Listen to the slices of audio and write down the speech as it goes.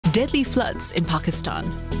Deadly floods in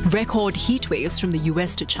Pakistan, record heat waves from the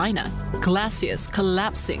US to China, glaciers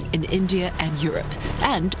collapsing in India and Europe,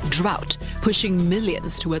 and drought pushing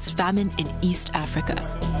millions towards famine in East Africa.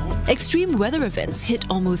 Extreme weather events hit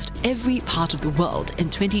almost every part of the world in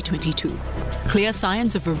 2022. Clear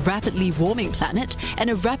signs of a rapidly warming planet and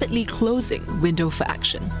a rapidly closing window for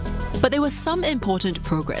action. But there was some important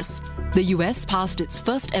progress. The US passed its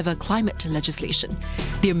first ever climate legislation.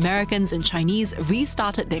 The Americans and Chinese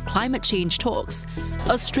restarted their climate change talks.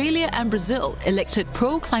 Australia and Brazil elected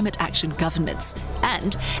pro-climate action governments.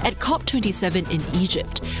 And at COP27 in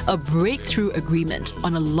Egypt, a breakthrough agreement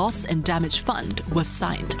on a loss and damage fund was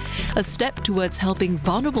signed, a step towards helping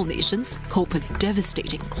vulnerable nations cope with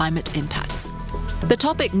devastating climate impacts. The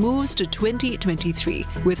topic moves to 2023,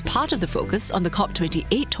 with part of the focus on the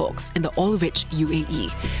COP28 talks in the oil-rich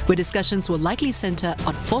UAE, where discussions will likely center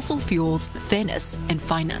on fossil fuels, fairness, and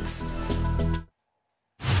finance.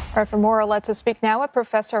 All right, for more, let's speak now with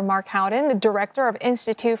Professor Mark Howden, the Director of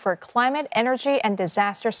Institute for Climate, Energy and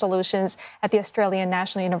Disaster Solutions at the Australian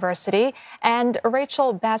National University, and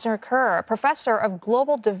Rachel Basner-Kerr, Professor of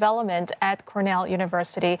Global Development at Cornell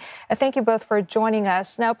University. Thank you both for joining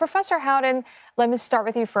us. Now, Professor Howden, let me start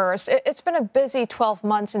with you first. It's been a busy 12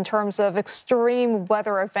 months in terms of extreme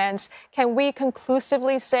weather events. Can we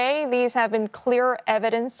conclusively say these have been clear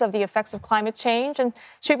evidence of the effects of climate change? And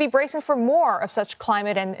should we be bracing for more of such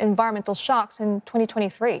climate and environmental shocks in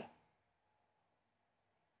 2023?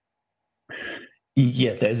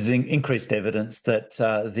 Yeah, there's increased evidence that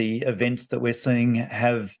the events that we're seeing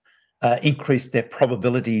have increased their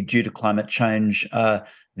probability due to climate change.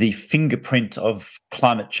 The fingerprint of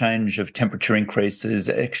climate change, of temperature increase, is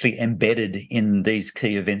actually embedded in these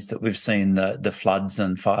key events that we've seen, the floods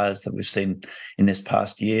and fires that we've seen in this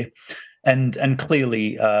past year. And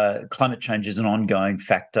clearly, climate change is an ongoing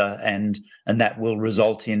factor, and that will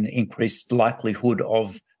result in increased likelihood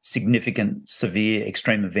of significant, severe,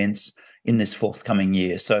 extreme events in this forthcoming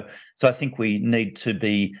year. So I think we need to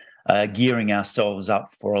be gearing ourselves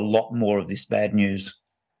up for a lot more of this bad news.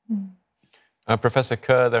 Professor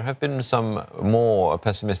Kerr, there have been some more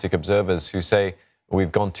pessimistic observers who say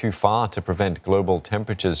we've gone too far to prevent global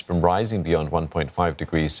temperatures from rising beyond 1.5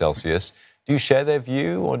 degrees Celsius. Do you share their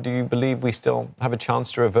view, or do you believe we still have a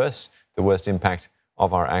chance to reverse the worst impact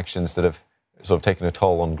of our actions that have sort of taken a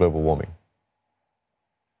toll on global warming?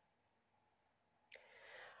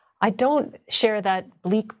 I don't share that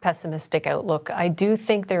bleak, pessimistic outlook. I do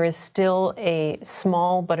think there is still a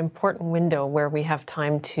small but important window where we have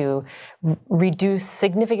time to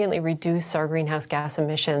significantly reduce our greenhouse gas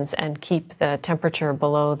emissions and keep the temperature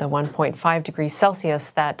below the 1.5 degrees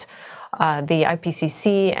Celsius that the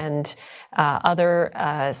IPCC and other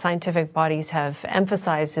scientific bodies have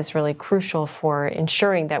emphasized is really crucial for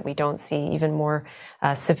ensuring that we don't see even more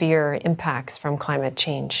severe impacts from climate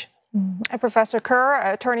change. And Professor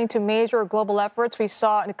Kerr, turning to major global efforts, we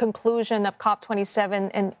saw a conclusion of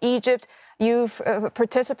COP27 in Egypt. You've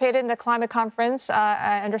participated in the climate conference,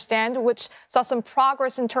 I understand, which saw some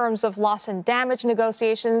progress in terms of loss and damage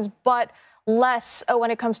negotiations, but less when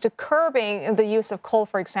it comes to curbing the use of coal,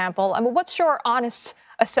 for example. I mean, what's your honest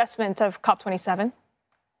assessment of COP27?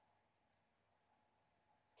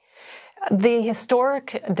 The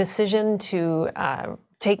historic decision to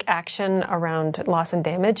take action around loss and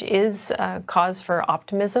damage is cause for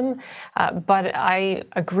optimism, but I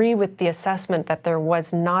agree with the assessment that there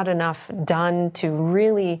was not enough done to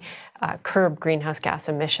really curb greenhouse gas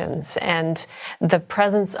emissions. And the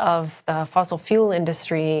presence of the fossil fuel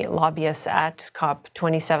industry lobbyists at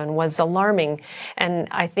COP27 was alarming, and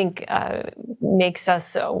I think makes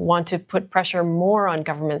us want to put pressure more on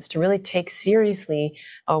governments to really take seriously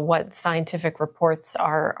what scientific reports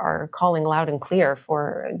are calling loud and clear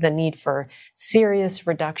for the need for serious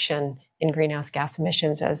reduction in greenhouse gas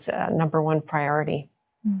emissions as number one priority.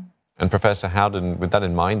 And Professor Howden, with that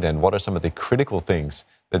in mind then, what are some of the critical things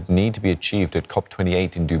that need to be achieved at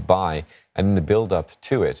COP28 in Dubai and in the build-up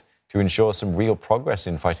to it to ensure some real progress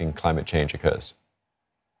in fighting climate change occurs?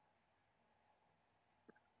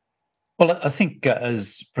 Well, I think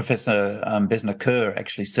as Professor Basner-Kerr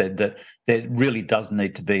actually said, that there really does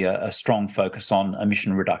need to be a strong focus on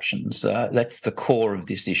emission reductions. That's the core of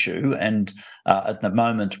this issue. And at the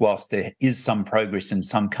moment, whilst there is some progress in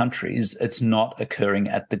some countries, it's not occurring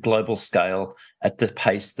at the global scale at the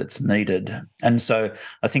pace that's needed. And so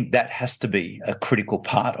I think that has to be a critical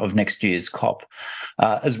part of next year's COP.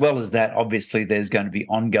 As well as that, obviously, there's going to be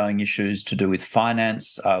ongoing issues to do with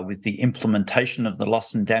finance, with the implementation of the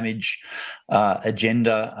loss and damage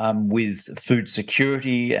agenda, with food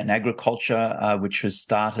security and agriculture agriculture, which was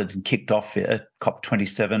started and kicked off at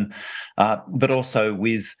COP27, but also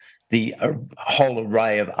with the whole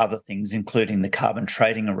array of other things, including the carbon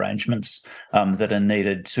trading arrangements that are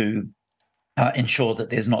needed to ensure that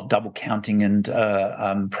there's not double counting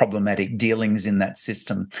and problematic dealings in that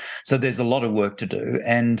system. So there's a lot of work to do,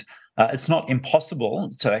 and it's not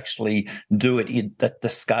impossible to actually do it at the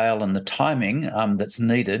scale and the timing that's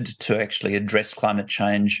needed to actually address climate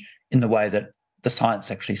change in the way that the science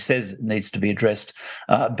actually says it needs to be addressed.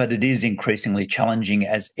 But it is increasingly challenging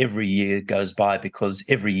as every year goes by, because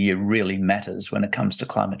every year really matters when it comes to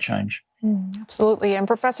climate change. Absolutely. And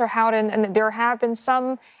Professor Howden, and there have been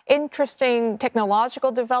some interesting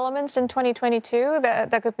technological developments in 2022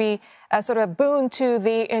 that could be a sort of boon to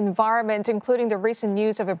the environment, including the recent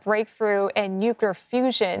news of a breakthrough in nuclear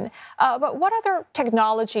fusion. But what other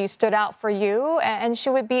technology stood out for you, and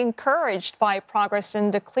should we be encouraged by progress in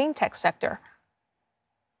the clean tech sector?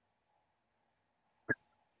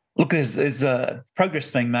 Look, there's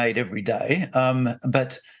progress being made every day,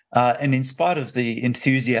 and in spite of the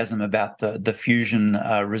enthusiasm about the fusion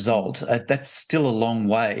result, that's still a long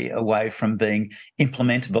way away from being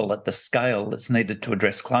implementable at the scale that's needed to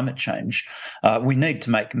address climate change. We need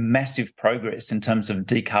to make massive progress in terms of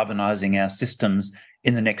decarbonising our systems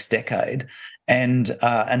in the next decade, and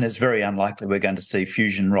it's very unlikely we're going to see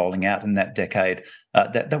fusion rolling out in that decade.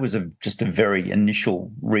 That was just a very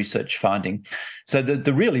initial research finding. So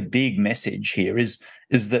the really big message here is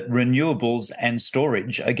that renewables and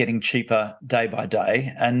storage are getting cheaper day by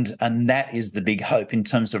day, and that is the big hope in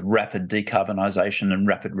terms of rapid decarbonisation and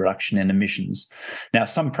rapid reduction in emissions. Now,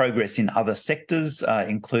 some progress in other sectors,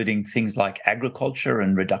 including things like agriculture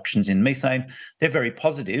and reductions in methane, they're very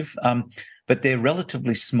positive, but they're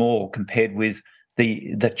relatively small compared with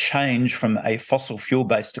the change from a fossil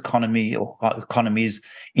fuel-based economy or economies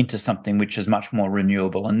into something which is much more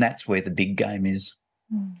renewable, and that's where the big game is.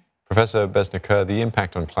 Professor Besnier-Kerr, the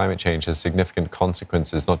impact on climate change has significant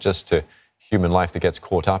consequences, not just to human life that gets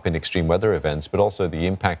caught up in extreme weather events, but also the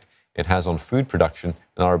impact it has on food production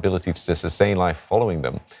and our ability to sustain life following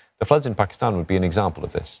them. The floods in Pakistan would be an example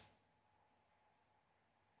of this.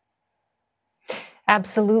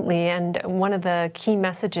 Absolutely. And one of the key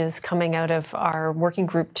messages coming out of our Working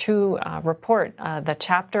Group 2 report, the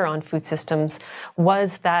chapter on food systems,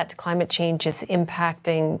 was that climate change is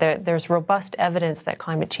impacting, there's robust evidence that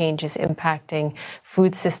climate change is impacting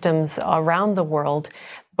food systems around the world,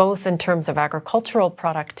 both in terms of agricultural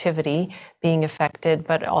productivity being affected,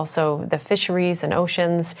 but also the fisheries and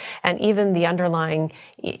oceans, and even the underlying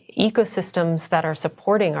ecosystems that are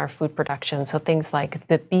supporting our food production. So things like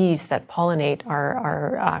the bees that pollinate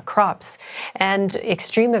our crops. And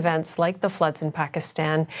extreme events like the floods in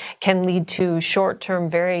Pakistan can lead to short-term,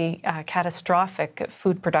 very catastrophic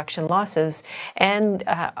food production losses, and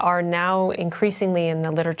are now increasingly in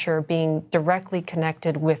the literature being directly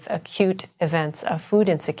connected with acute events of food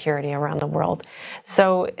insecurity around the world.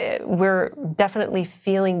 So we're definitely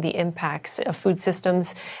feeling the impacts of food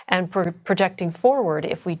systems, and projecting forward,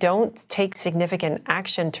 if we don't take significant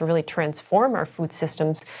action to really transform our food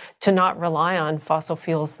systems to not rely on fossil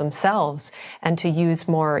fuels themselves and to use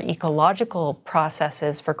more ecological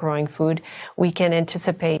processes for growing food, we can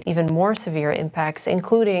anticipate even more severe impacts,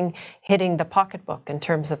 including hitting the pocketbook in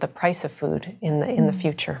terms of the price of food in the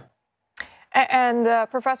future. And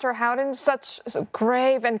Professor Howden, such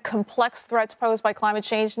grave and complex threats posed by climate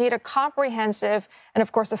change need a comprehensive and,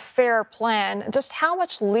 of course, a fair plan. Just how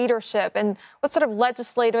much leadership and what sort of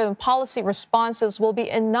legislative and policy responses will be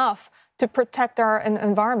enough to protect our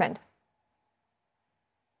environment?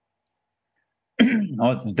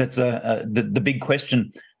 That's the big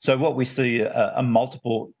question. So what we see are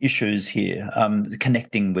multiple issues here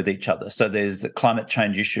connecting with each other. So there's the climate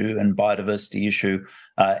change issue and biodiversity issue,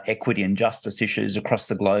 equity and justice issues across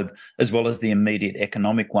the globe, as well as the immediate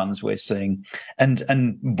economic ones we're seeing.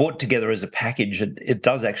 And brought together as a package, it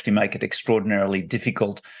does actually make it extraordinarily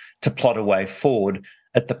difficult to plot a way forward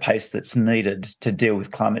at the pace that's needed to deal with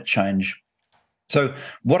climate change. So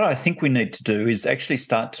what I think we need to do is actually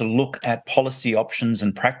start to look at policy options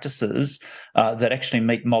and practices that actually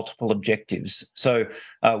meet multiple objectives. So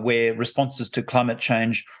where responses to climate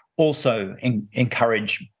change also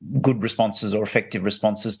encourage good responses or effective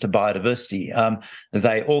responses to biodiversity.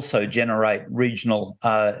 They also generate regional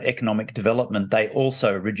economic development. They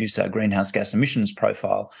also reduce our greenhouse gas emissions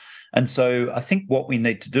profile. And so I think what we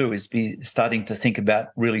need to do is be starting to think about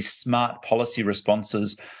really smart policy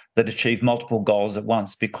responses that achieve multiple goals at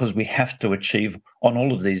once, because we have to achieve on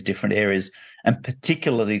all of these different areas, and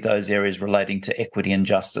particularly those areas relating to equity and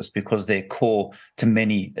justice, because they're core to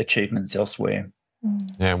many achievements elsewhere.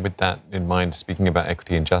 Yeah, with that in mind, speaking about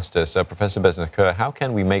equity and justice, Professor Besner-Kerr, how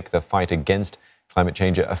can we make the fight against climate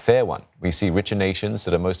change a fair one? We see richer nations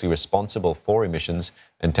that are mostly responsible for emissions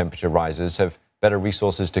and temperature rises have better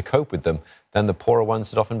resources to cope with them than the poorer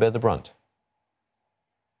ones that often bear the brunt.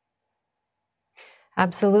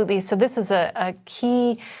 Absolutely. So this is a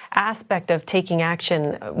key aspect of taking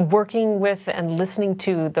action, working with and listening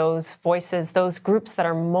to those voices, those groups that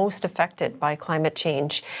are most affected by climate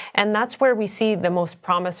change. And that's where we see the most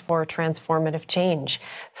promise for transformative change.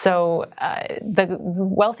 So the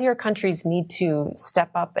wealthier countries need to step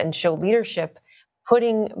up and show leadership,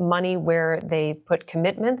 putting money where they put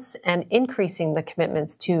commitments and increasing the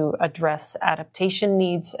commitments to address adaptation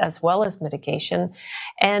needs as well as mitigation,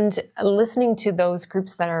 and listening to those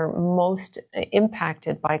groups that are most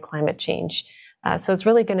impacted by climate change. So it's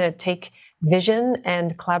really going to take vision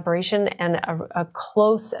and collaboration and a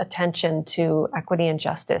close attention to equity and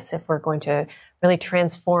justice if we're going to really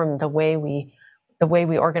transform the way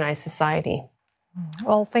we organize society.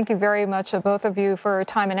 Well, thank you very much, both of you, for your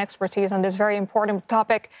time and expertise on this very important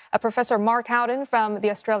topic. Professor Mark Howden from the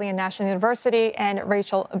Australian National University and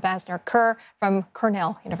Rachel Besner-Kerr from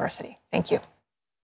Cornell University. Thank you.